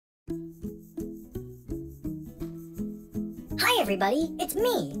Hi everybody, it's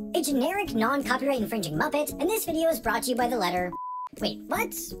me, a generic non-copyright infringing Muppet, and this video is brought to you by the letter... Wait,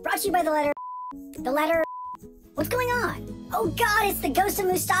 what? Brought to you by the letter... The letter... What's going on? Oh god, it's the ghost of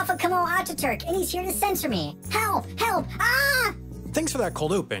Mustafa Kemal Ataturk, and he's here to censor me. Help! Help! Ah! Thanks for that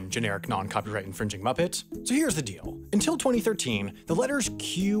cold open, generic non-copyright infringing Muppet. So here's the deal. Until 2013, the letters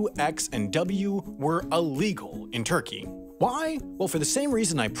Q, X, and W were illegal in Turkey. Why? Well, for the same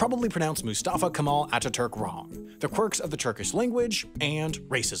reason I probably pronounced Mustafa Kemal Ataturk wrong. The quirks of the Turkish language and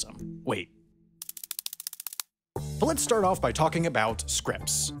racism. Wait. But let's start off by talking about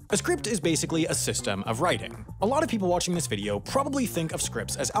scripts. A script is basically a system of writing. A lot of people watching this video probably think of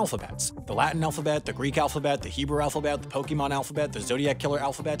scripts as alphabets. The Latin alphabet, the Greek alphabet, the Hebrew alphabet, the Pokemon alphabet, the Zodiac Killer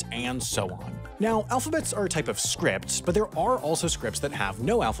alphabet, and so on. Now, alphabets are a type of script, but there are also scripts that have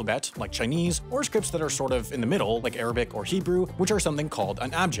no alphabet, like Chinese, or scripts that are sort of in the middle, like Arabic or Hebrew, which are something called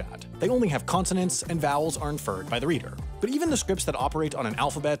an abjad. They only have consonants, and vowels are inferred by the reader. But even the scripts that operate on an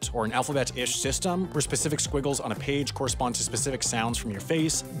alphabet or an alphabet-ish system, where specific squiggles on a page correspond to specific sounds from your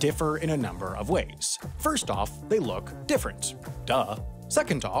face, differ in a number of ways. First off, they look different. Duh.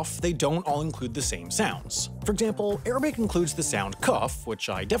 Second off, they don't all include the same sounds. For example, Arabic includes the sound kaf, which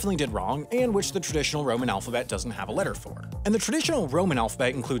I definitely did wrong, and which the traditional Roman alphabet doesn't have a letter for. And the traditional Roman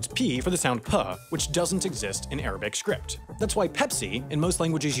alphabet includes p for the sound p, which doesn't exist in Arabic script. That's why Pepsi, in most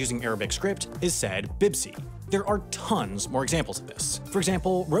languages using Arabic script, is said Bibsi. There are tons more examples of this. For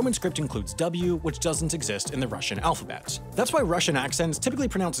example, Roman script includes W, which doesn't exist in the Russian alphabet. That's why Russian accents typically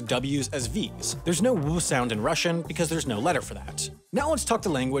pronounce W's as V's. There's no W sound in Russian because there's no letter for that. Now let's talk the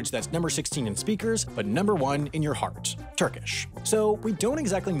language that's number 16 in speakers, but number 1 in your heart, Turkish. So we don't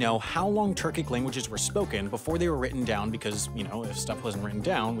exactly know how long Turkic languages were spoken before they were written down because, you know, if stuff wasn't written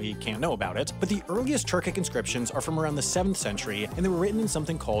down, we can't know about it. But the earliest Turkic inscriptions are from around the 7th century, and they were written in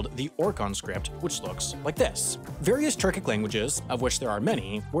something called the Orkhon script, which looks like this. Various Turkic languages, of which there are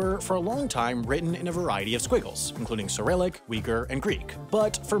many, were for a long time written in a variety of squiggles, including Cyrillic, Uyghur, and Greek.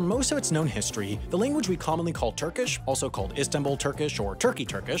 But for most of its known history, the language we commonly call Turkish, also called Istanbul Turkish or Turkey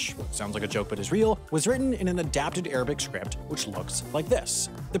Turkish, sounds like a joke but is real, was written in an adapted Arabic script, which looks like this.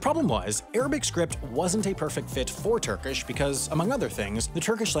 The problem was, Arabic script wasn't a perfect fit for Turkish because, among other things, the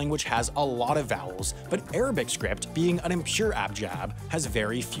Turkish language has a lot of vowels, but Arabic script, being an impure abjad, has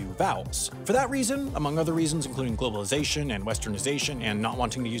very few vowels. For that reason, among other reasons including globalization and westernization and not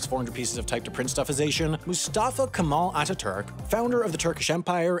wanting to use 400 pieces of type to print stuffization, Mustafa Kemal Ataturk, founder of the Turkish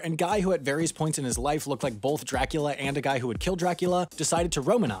Empire and guy who at various points in his life looked like both Dracula and a guy who would kill Dracula, decided to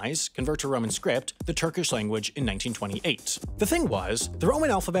Romanize, convert to Roman script, the Turkish language in 1928. The thing was, the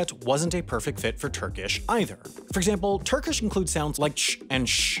Roman alphabet wasn't a perfect fit for Turkish either. For example, Turkish includes sounds like ch and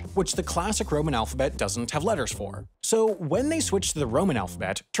sh, which the classic Roman alphabet doesn't have letters for. So when they switched to the Roman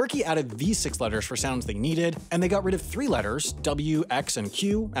alphabet, Turkey added these 6 letters for sounds they needed, and they got rid of 3 letters, W, X, and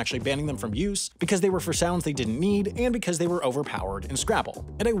Q, actually banning them from use, because they were for sounds they didn't need, and because they were overpowered in Scrabble.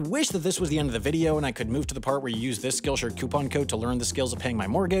 And I wish that this was the end of the video and I could move to the part where you use this Skillshare coupon code to learn the skills of paying my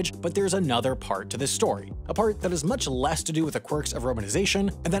mortgage, but there's another part to this story. A part that has much less to do with the quirks of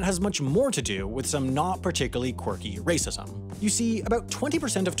Romanization, and that has much more to do with some not particularly quirky racism. You see, about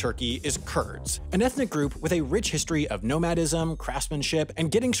 20% of Turkey is Kurds, an ethnic group with a rich history of nomadism, craftsmanship,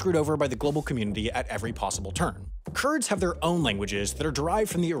 and getting screwed over by the global community at every possible turn. Kurds have their own languages that are derived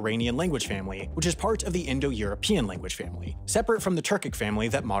from the Iranian language family, which is part of the Indo-European language family, separate from the Turkic family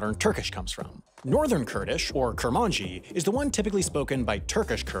that modern Turkish comes from. Northern Kurdish, or Kurmanji, is the one typically spoken by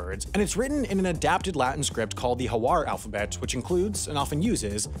Turkish Kurds, and it's written in an adapted Latin script called the Hawar alphabet, which includes, and often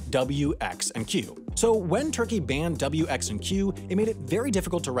uses, W, X, and Q. So when Turkey banned W, X, and Q, it made it very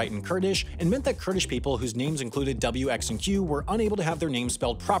difficult to write in Kurdish, and meant that Kurdish people whose names included W, X, and Q were unable to have their names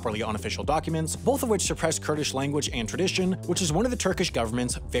spelled properly on official documents, both of which suppressed Kurdish language and tradition, which is one of the Turkish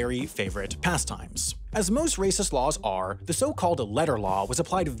government's very favorite pastimes. As most racist laws are, the so-called letter law was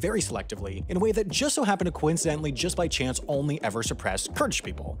applied very selectively, in a way that just so happened to coincidentally just by chance only ever suppress Kurdish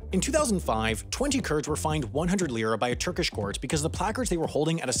people. In 2005, 20 Kurds were fined 100 lira by a Turkish court because the placards they were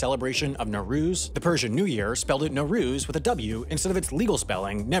holding at a celebration of Nowruz, the Persian New Year, spelled it Nowruz with a W instead of its legal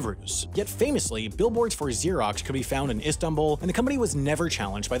spelling, Nevruz. Yet famously, billboards for Xerox could be found in Istanbul, and the company was never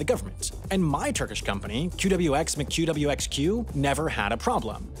challenged by the government. And my Turkish company, QWX McQWXQ, never had a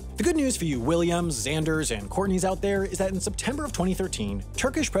problem. The good news for you Williams, Xanders, and Courtneys out there is that in September of 2013,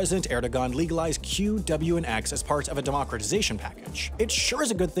 Turkish President Erdogan legalized Q, W, and X as part of a democratization package. It sure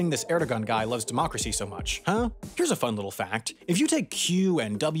is a good thing this Erdogan guy loves democracy so much, huh? Here's a fun little fact. If you take Q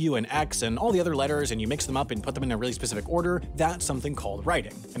and W and X and all the other letters and you mix them up and put them in a really specific order, that's something called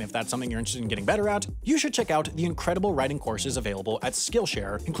writing. And if that's something you're interested in getting better at, you should check out the incredible writing courses available at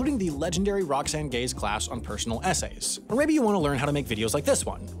Skillshare, including the legendary Roxane Gay's class on personal essays. Or maybe you want to learn how to make videos like this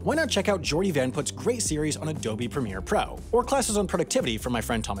one. Why not check out Jordy Van Put's great series on Adobe Premiere Pro, or classes on productivity from my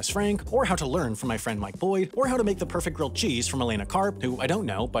friend Thomas Frank, or how to learn from my friend Mike Boyd, or how to make the perfect grilled cheese from Elena Karp, who I don't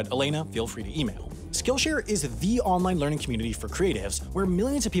know, but Elena, feel free to email. Skillshare is the online learning community for creatives where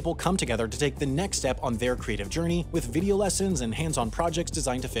millions of people come together to take the next step on their creative journey with video lessons and hands-on projects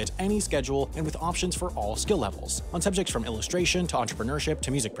designed to fit any schedule and with options for all skill levels, on subjects from illustration to entrepreneurship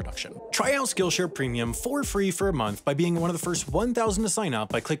to music production. Try out Skillshare Premium for free for a month by being one of the first 1,000 to sign up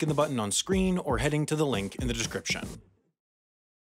by clicking the button on screen or heading to the link in the description.